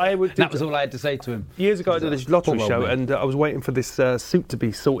tell you what, I would. That was all I had to say to him. Years ago, I did this lottery show, and I was waiting for this suit to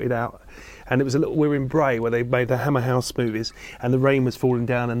be sorted out. And it was we were in Bray, where they made the Hammer House movies, and the rain was falling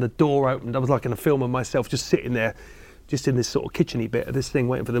down, and the door opened. I was like in a film of myself, just sitting there, just in this sort of kitchen-y bit of this thing,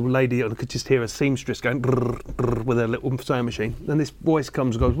 waiting for the lady, and I could just hear a seamstress going brrr, brrr, with a little sewing machine. And this voice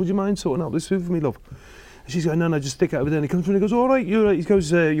comes and goes, "Would you mind sorting up this suit for me, love?" And she's going, no, just stick it over there. And he comes through and he goes, all right, you're right. He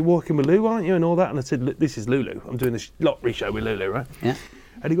goes, you're walking with Lou, aren't you? And all that. And I said, this is Lulu. I'm doing this lottery show with Lulu, right? Yeah.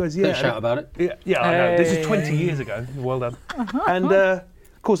 And he goes, yeah. Don't shout about it. Yeah, I know. This is 20 years ago. Well done. And of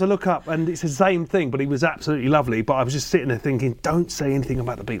course, I look up and it's the same thing, but he was absolutely lovely. But I was just sitting there thinking, don't say anything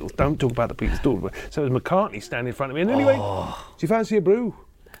about the Beatles. Don't talk about the Beatles. So it was McCartney standing in front of me. And then he went, do you fancy a brew?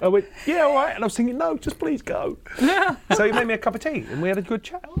 I went, yeah, all right. And I was thinking, no, just please go. So he made me a cup of tea and we had a good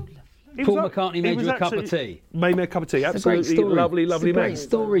chat. Paul McCartney made you a cup of tea? Made me a cup of tea, absolutely lovely man. Great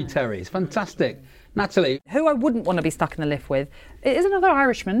story, Terry. It's fantastic. Natalie? Who I wouldn't want to be stuck in the lift with, it is another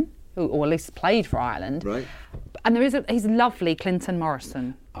Irishman, or at least played for Ireland. Right. And he's lovely, Clinton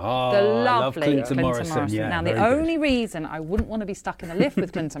Morrison. Oh, the I love lovely Clinton Morrison. Yeah, now, the only reason I wouldn't want to be stuck in a lift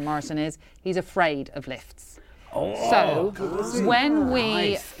with Clinton Morrison is he's afraid of lifts. So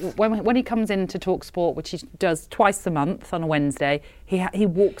when he comes into TalkSport, which he does twice a month on a Wednesday, he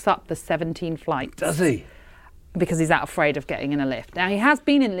walks up the 17 flights. Does he? Because he's that afraid of getting in a lift. Now, he has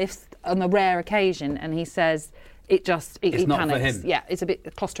been in lifts on a rare occasion, and he says he not panics. for him. Yeah, it's a bit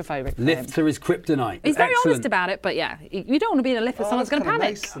claustrophobic. Lifts are his kryptonite. He's very honest about it, but yeah, you don't want to be in a lift with someone that's going to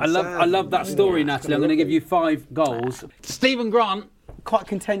panic. I love that story, Natalie. I'm going to give you 5 goals. Stephen Grant. Quite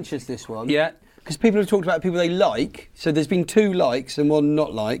contentious, this one. Yeah. Because people have talked about people they like. So there's been 2 likes and 1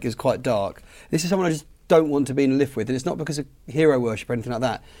 not like. Is quite dark. This is someone I just don't want to be in a lift with. And it's not because of hero worship or anything like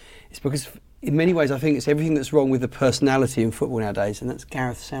that. It's because, in many ways, I think it's everything that's wrong with the personality in football nowadays, and that's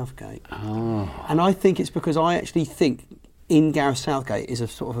Gareth Southgate. Oh. And I think it's because I actually think in Gareth Southgate is a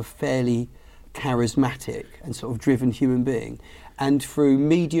sort of a fairly charismatic and sort of driven human being. And through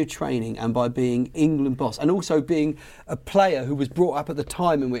media training and by being England boss, and also being a player who was brought up at the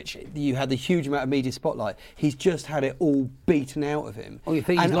time in which you had the huge amount of media spotlight, he's just had it all beaten out of him. Oh, you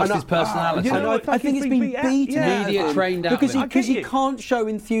think he's lost his personality? I think it's been beaten out Media of him trained out because of him. because he can't show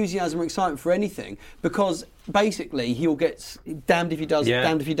enthusiasm or excitement for anything, because basically he'll get damned if he does,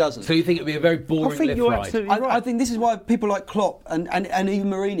 damned if he doesn't. So you think it'd be a very boring lift ride? I think this is why people like Klopp and even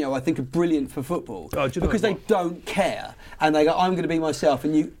Mourinho, I think, are brilliant for football, because they don't care and they go, I'm going to be myself,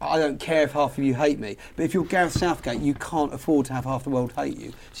 and I don't care if half of you hate me. But if you're Gareth Southgate, you can't afford to have half the world hate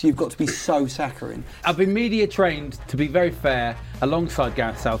you, so you've got to be so saccharine. I've been media trained, to be very fair, alongside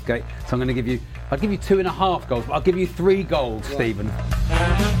Gareth Southgate, so I'll give you 2.5 goals, but I'll give you 3 goals, Stephen.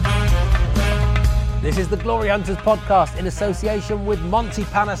 This is the Glory Hunters podcast in association with Monty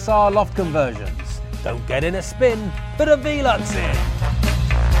Panesar Loft Conversions. Don't get in a spin, but a V-Lux in.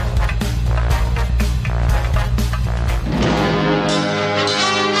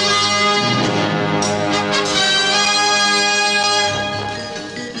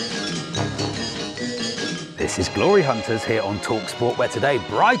 This is Glory Hunters here on TalkSport, where today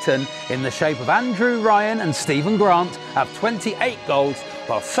Brighton, in the shape of Andrew Ryan and Stephen Grant, have 28 goals,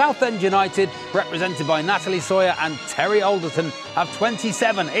 while Southend United, represented by Natalie Sawyer and Terry Alderton, have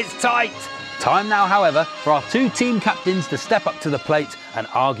 27. It's tight. Time now, however, for our 2 team captains to step up to the plate and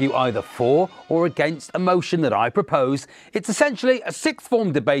argue either for or against a motion that I propose. It's essentially a sixth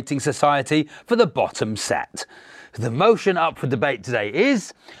form debating society for the bottom set. The motion up for debate today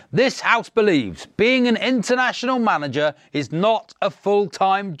is: this house believes being an international manager is not a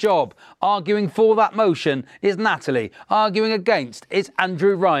full-time job. Arguing for that motion is Natalie. Arguing against is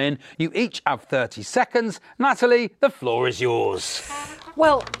Andrew Ryan. You each have 30 seconds. Natalie, the floor is yours.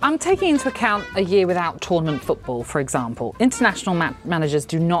 Well, I'm taking into account a year without tournament football, for example. International managers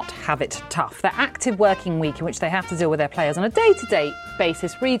do not have it tough. Their active working week, in which they have to deal with their players on a day-to-day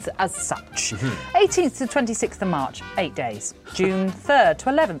basis, reads as such. 18th to 26th of March, 8 days. June 3rd to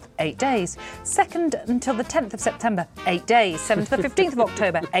 11th, 8 days. 2nd until the 10th of September, 8 days. 7th to the 15th of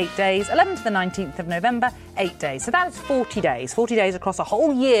October, 8 days. 11th to the 19th of November, 8 days. So that's 40 days. 40 days across a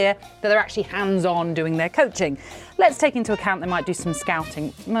whole year that they're actually hands-on doing their coaching. Let's take into account they might do some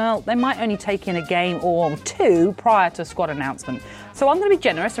scouting. Well, they might only take in a game or 2 prior to a squad announcement. So I'm going to be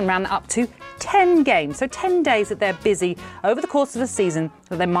generous and round that up to 10 games. So 10 days that they're busy over the course of the season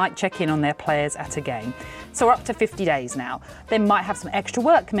that they might check in on their players at a game. So we're up to 50 days now. They might have some extra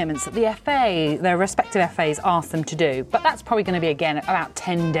work commitments that the FA, their respective FAs, ask them to do. But that's probably going to be, again, about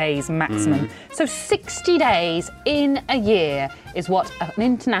 10 days maximum. So 60 days in a year is what an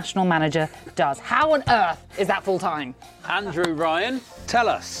international manager does. How on earth is that full-time? Andrew Ryan, tell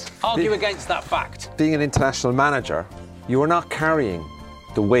us. Argue against that fact. Being an international manager, you are not carrying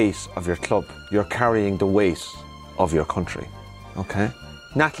the weight of your club. You're carrying the weight of your country. Okay?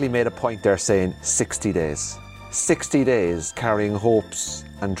 Natalie made a point there saying 60 days. 60 days carrying hopes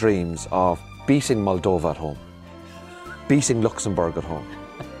and dreams of beating Moldova at home, beating Luxembourg at home,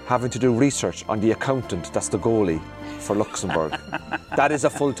 having to do research on the accountant that's the goalie for Luxembourg. That is a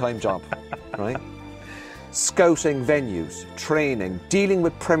full-time job, right? Scouting venues, training, dealing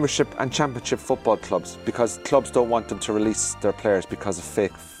with Premiership and Championship football clubs because clubs don't want them to release their players because of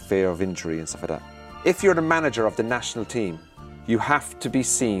fake fear of injury and stuff like that. If you're the manager of the national team, you have to be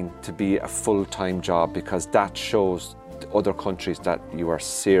seen to be a full-time job because that shows other countries that you are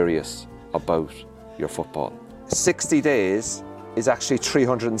serious about your football. 60 days is actually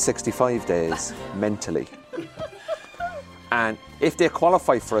 365 days mentally. And if they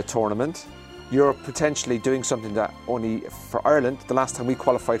qualify for a tournament, you're potentially doing something that only for Ireland, the last time we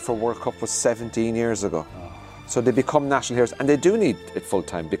qualified for World Cup was 17 years ago. So they become national heroes, and they do need it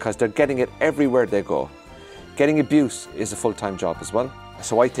full-time because they're getting it everywhere they go. getting abuse is a full-time job as well.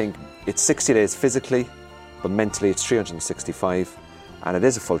 So I think it's 60 days physically, but mentally it's 365, and it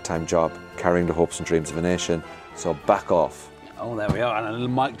is a full-time job carrying the hopes and dreams of a nation. So back off. Oh, there we are, and a little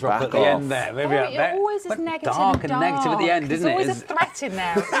mic drop Back at the off. end there. Maybe It always is negative dark and negative at the end, There's isn't it? always It's- a threat in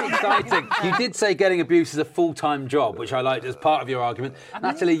there. It's exciting. You did say getting abuse is a full-time job, which I liked as part of your argument.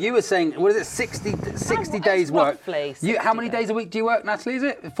 Natalie, you were saying, what is it, 60 days work? roughly How many days a week do you work, Natalie, is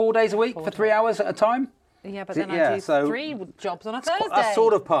it? 4 days a week for 3 hours at a time? Yeah, but Is it- then yeah, I do so- 3 jobs on a Thursday. That's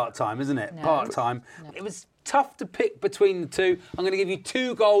sort of part-time, isn't it? No. Part-time. It was tough to pick between the two. I'm going to give you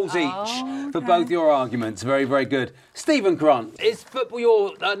 2 goals each for both your arguments. Very, very good. Stephen Grant, is football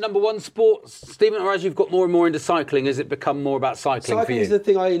your number one sport, Stephen, or as you've got more and more into cycling, has it become more about cycling for Cycling you? is the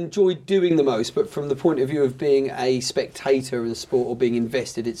thing I enjoy doing the most, but from the point of view of being a spectator in the sport or being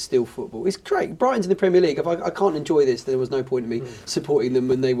invested, it's still football. It's great. Brighton's in the Premier League. If I can't enjoy this, there was no point in me supporting them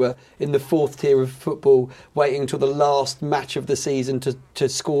when they were in the 4th tier of football, waiting until the last match of the season to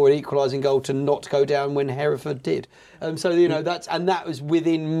score an equalising goal to not go down when Hereford did. So that was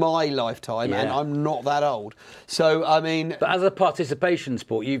within my lifetime, and I'm not that old. So I mean, but as a participation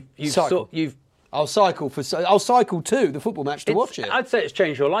sport, I'll cycle to the football match to watch it. I'd say it's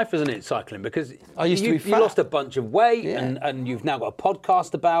changed your life, isn't it, cycling? Because I used to be you fat. lost a bunch of weight, and you've now got a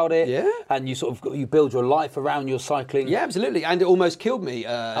podcast about it. Yeah. And you you build your life around your cycling. Yeah, absolutely. And it almost killed me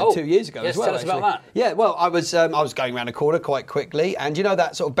 2 years ago as well. Tell us about actually. that. Yeah, well, I was going around a corner quite quickly, and you know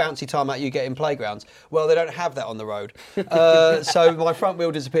that sort of bouncy tarmac you get in playgrounds? Well, they don't have that on the road. So my front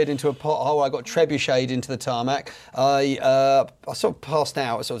wheel disappeared into a pothole. I got trebucheted into the tarmac. I sort of passed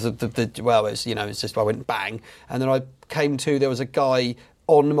out. Sort of it's just I went bang, and then I came to. There was a guy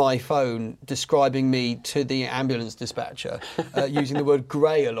on my phone describing me to the ambulance dispatcher using the word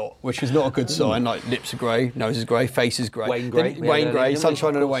grey a lot, which was not a good sign. Like lips are grey, nose is grey, face is grey. Wayne Grey. Wayne Grey,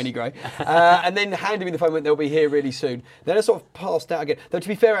 sunshine on a Wayne Grey. And then handed me the phone, went, they'll be here really soon. Then I sort of passed out again. Though to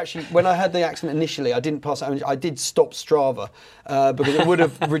be fair, actually, when I had the accident initially, I didn't pass out. I did stop Strava because it would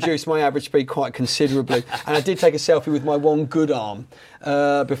have reduced my average speed quite considerably. And I did take a selfie with my one good arm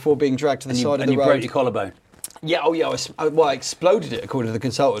before being dragged to the side of the road. And you broke your collarbone. Yeah, I exploded it, according to the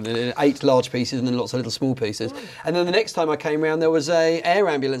consultant, in 8 large pieces and then lots of little small pieces. And then the next time I came round, there was an air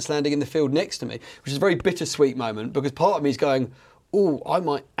ambulance landing in the field next to me, which is a very bittersweet moment, because part of me is going, oh, I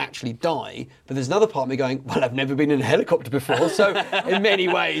might actually die. But there's another part of me going, well, I've never been in a helicopter before. So in many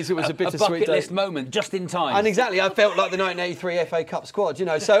ways, it was a bittersweet bucket list moment, just in time. And exactly, I felt like the 1983 FA Cup squad, you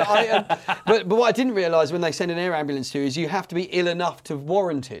know. So but what I didn't realise when they send an air ambulance to you is you have to be ill enough to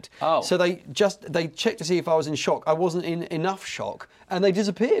warrant it. Oh. So they checked to see if I was in shock. I wasn't in enough shock, and they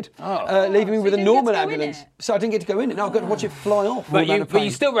disappeared, leaving me with a normal ambulance. So I didn't get to go in it. Now I've got to watch it fly off. But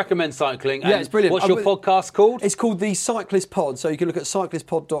you still recommend cycling. Yeah, it's brilliant. What's your podcast called? It's called The Cyclist Pod. So you can look at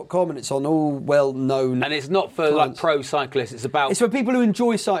cyclistpod.com, and it's on all well-known. And it's not for like pro cyclists. It's for people who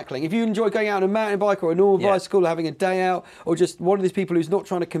enjoy cycling. If you enjoy going out on a mountain bike or a normal bicycle, or having a day out, or just one of these people who's not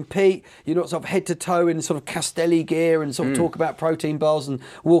trying to compete, you're not sort of head to toe in sort of Castelli gear and sort of talk about protein bars and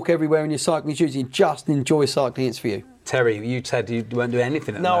walk everywhere in your cycling shoes. You just enjoy cycling. It's for you. Terry, you said you won't do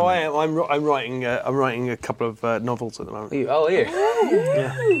anything at the No, moment. I'm writing a couple of novels at the moment. Are you?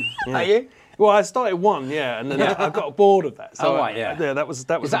 Yeah. Are you? Well, I started one, and then I got bored of that. So yeah, that was. Is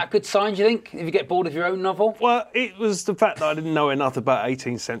that a good sign, do you think, if you get bored of your own novel? Well, it was the fact that I didn't know enough about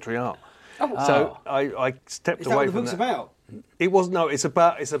 18th century art. So I stepped away from that. Is that what the book's about? It was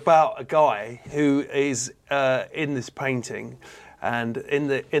it's about a guy who is in this painting, and in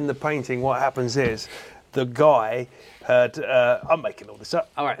the painting, what happens is the guy had. I'm making all this up.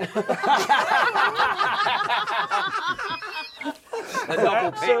 All right.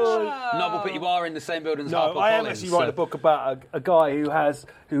 Novel pitch. You are in the same building as HarperCollins. No, I am actually writing a book about a guy who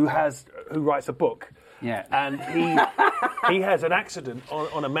writes a book. Yeah. And he has an accident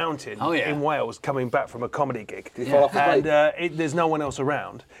on a mountain in Wales coming back from a comedy gig. Did he fall off the bike? There's no one else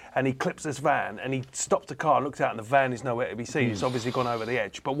around. And he clips this van and he stops the car and looks out and the van is nowhere to be seen. It's obviously gone over the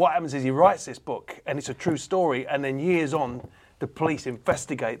edge. But what happens is he writes this book and it's a true story, and then years on, the police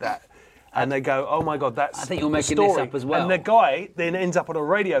investigate that. And they go, oh my God, that's I think you're making story. this up as well. And the guy then ends up on a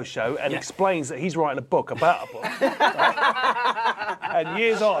radio show and explains that he's writing a book about a book. And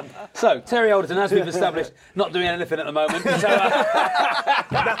years on. So, Terry Alderton, as we've established, not doing anything at the moment.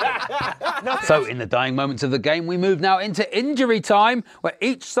 So in the dying moments of the game, we move now into injury time, where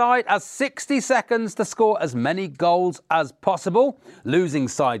each side has 60 seconds to score as many goals as possible. Losing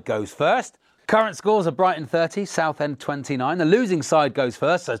side goes first. Current scores are Brighton 30, Southend 29. The losing side goes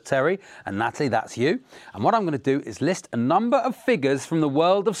first, so Terry and Natalie, that's you. And what I'm going to do is list a number of figures from the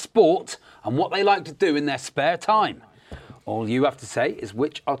world of sport and what they like to do in their spare time. All you have to say is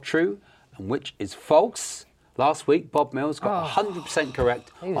which are true and which is false. Last week, Bob Mills got 100%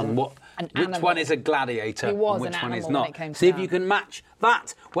 correct on which animal. one is a gladiator He was and which an one is animal when not. it came to See if that. you can match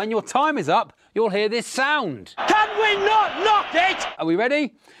that. When your time is up, you'll hear this sound. Can we not knock it? Are we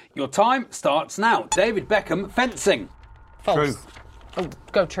ready? Your time starts now. David Beckham, fencing. False. Oh,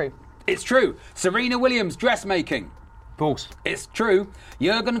 go true. It's true. Serena Williams, dressmaking. False. It's true.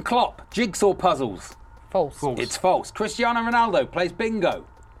 Jurgen Klopp, jigsaw puzzles. False. It's false. Cristiano Ronaldo plays bingo.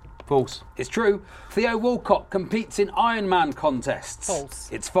 False. It's true. Theo Walcott competes in Ironman contests. False.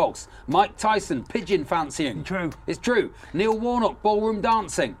 It's false. Mike Tyson, pigeon fancying. True. It's true. Neil Warnock, ballroom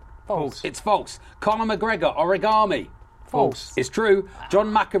dancing. False. It's false. Conor McGregor, origami. False. It's true.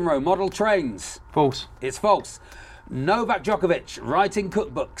 John McEnroe, model trains. False. It's false. Novak Djokovic, writing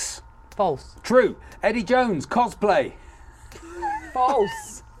cookbooks. False. True. Eddie Jones, cosplay.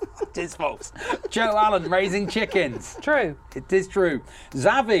 False. It is false. Joe Allen, raising chickens. True. It is true.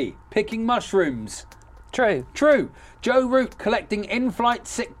 Xavi, picking mushrooms. True. True. Joe Root, collecting in-flight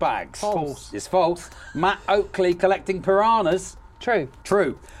sick bags. False. It's false. Matt Oakley, collecting piranhas. True.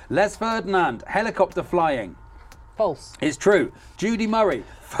 True. Les Ferdinand, helicopter flying. False. It's true. Judy Murray,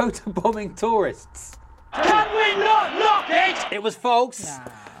 photobombing tourists. Can we not knock it? It was false.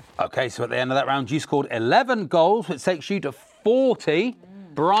 OK, so at the end of that round, you scored 11 goals, which takes you to 40.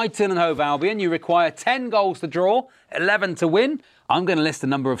 Brighton and Hove Albion, you require 10 goals to draw, 11 to win. I'm going to list a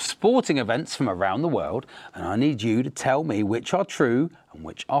number of sporting events from around the world, and I need you to tell me which are true and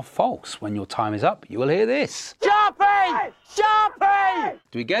which are false. When your time is up, you will hear this. Sharpie! Sharpie!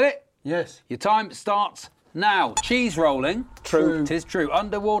 Do we get it? Yes. Your time starts now. Cheese rolling. True. It is true.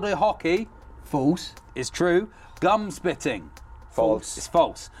 Underwater hockey. False. It's true. Gum spitting. False. It's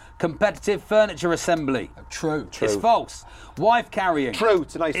false. Competitive furniture assembly. True. It's false. Wife carrying. True.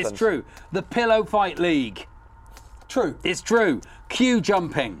 It's in Iceland. It's true. The Pillow Fight League. True. It's true. Queue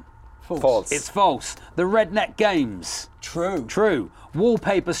jumping. False. It's false. The Redneck Games. True. True.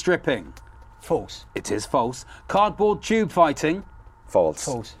 Wallpaper stripping. False. It is false. Cardboard tube fighting. False.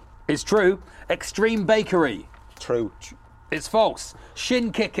 False. It's true. Extreme bakery. True. It's false.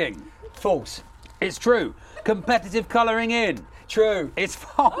 Shin kicking. False. It's true. Competitive colouring in. True. It's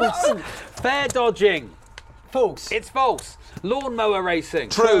false. Fair dodging. False. It's false. Lawnmower racing.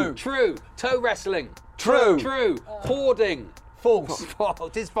 True. True. Toe wrestling. True. True. Hoarding. False. False.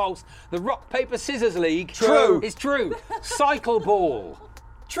 It is false. The Rock, Paper, Scissors League. True. It's true. Cycle ball.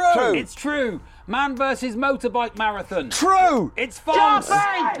 True. It's true. Man versus motorbike marathon. True. It's false.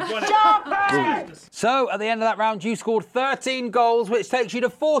 Sharpie! So, at the end of that round, you scored 13 goals, which takes you to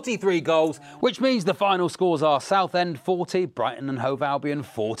 43 goals, which means the final scores are Southend 40, Brighton and Hove Albion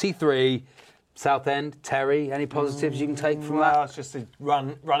 43. Southend, Terry, any positives you can take from Well, that? it's just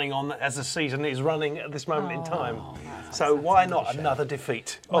running on as the season is running at this moment in time. So why not another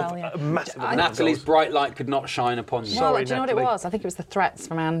defeat of a massive amount of Natalie's goals? bright light could not shine upon you. Well, Sorry, do you know what it Natalie. was? I think it was the threats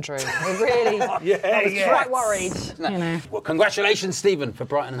from Andrew. It really, I was quite worried. You know. Well, congratulations, Stephen, for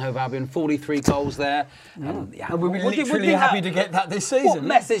Brighton and Hove Albion. 43 goals there. And we'll be Would you- literally would you happy have- to get that this What season.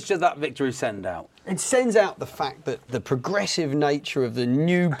 message does that victory send out? It sends out the fact that the progressive nature of the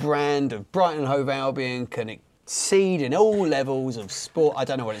new brand of Brighton Hove Albion can exceed in all levels of sport. I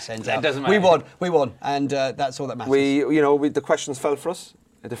don't know what it sends out. It doesn't We matter. won, and that's all that matters. The questions fell for us.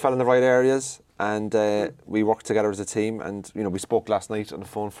 They fell in the right areas, and we worked together as a team. And we spoke last night on the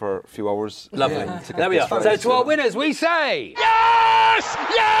phone for a few hours. Lovely. to get There we this are. right. So to our winners, we say... Yes!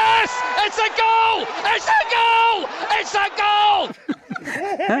 Yes! It's a goal! It's a goal! It's a goal!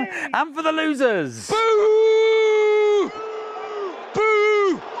 And for the losers... Boo!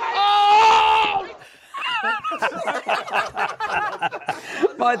 Boo! Oh!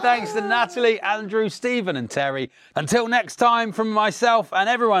 My thanks to Natalie, Andrew, Stephen and Terry. Until next time, from myself and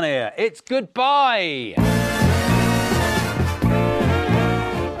everyone here, it's goodbye.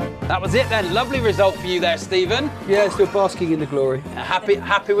 That was it then. Lovely result for you there, Stephen. Yeah, still basking in the glory. Happy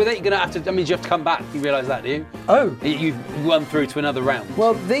with it? You're going to have to... I mean, you have to come back. You realise that, do you? Oh. You've won through to another round.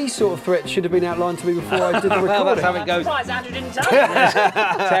 Well, these sort of threats should have been outlined to me before I did the recording. Well, that's how it goes. Surprised Andrew didn't tell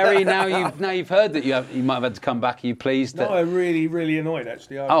you. Terry, now you've heard that you might have had to come back. Are you pleased? No, I'm really, really annoyed,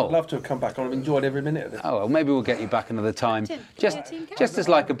 actually. I'd Oh. love to have come back on. I've enjoyed every minute of it. Oh, well, maybe we'll get you back another time. Just as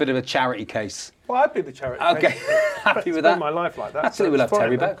like a bit of a charity case. Well, I'd be the charity. Okay, happy with that. Spend my life like that. Actually, so we'll it's have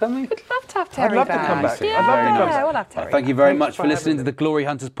Terry fine, back, can't we? We'd love to have Terry I'd love back. to come back. Yeah, I'd love to come back. we'll have Terry. Thank you very Thanks much for for listening to having the Glory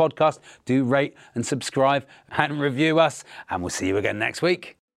Hunters podcast. Do rate and subscribe and review us, and we'll see you again next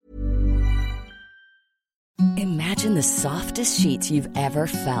week. Imagine the softest sheets you've ever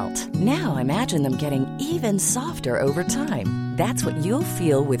felt. Now imagine them getting even softer over time. That's what you'll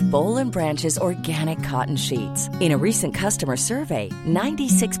feel with Boll & Branch's organic cotton sheets. In a recent customer survey,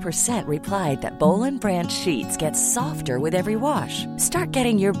 96% replied that Boll & Branch sheets get softer with every wash. Start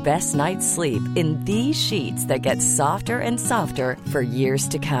getting your best night's sleep in these sheets that get softer and softer for years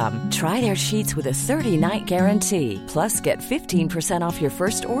to come. Try their sheets with a 30-night guarantee. Plus, get 15% off your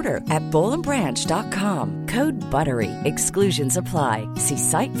first order at bollandbranch.com. Code BUTTERY. Exclusions apply. See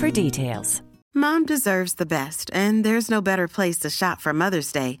site for details. Mom deserves the best, and there's no better place to shop for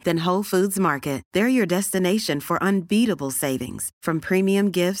Mother's Day than Whole Foods Market. They're your destination for unbeatable savings, from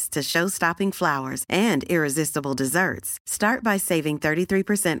premium gifts to show-stopping flowers and irresistible desserts. Start by saving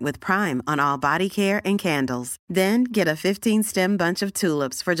 33% with Prime on all body care and candles. Then get a 15-stem bunch of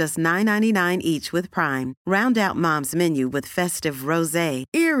tulips for just $9.99 each with Prime. Round out Mom's menu with festive rosé,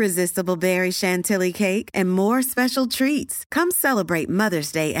 irresistible berry chantilly cake, and more special treats. Come celebrate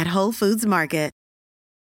Mother's Day at Whole Foods Market.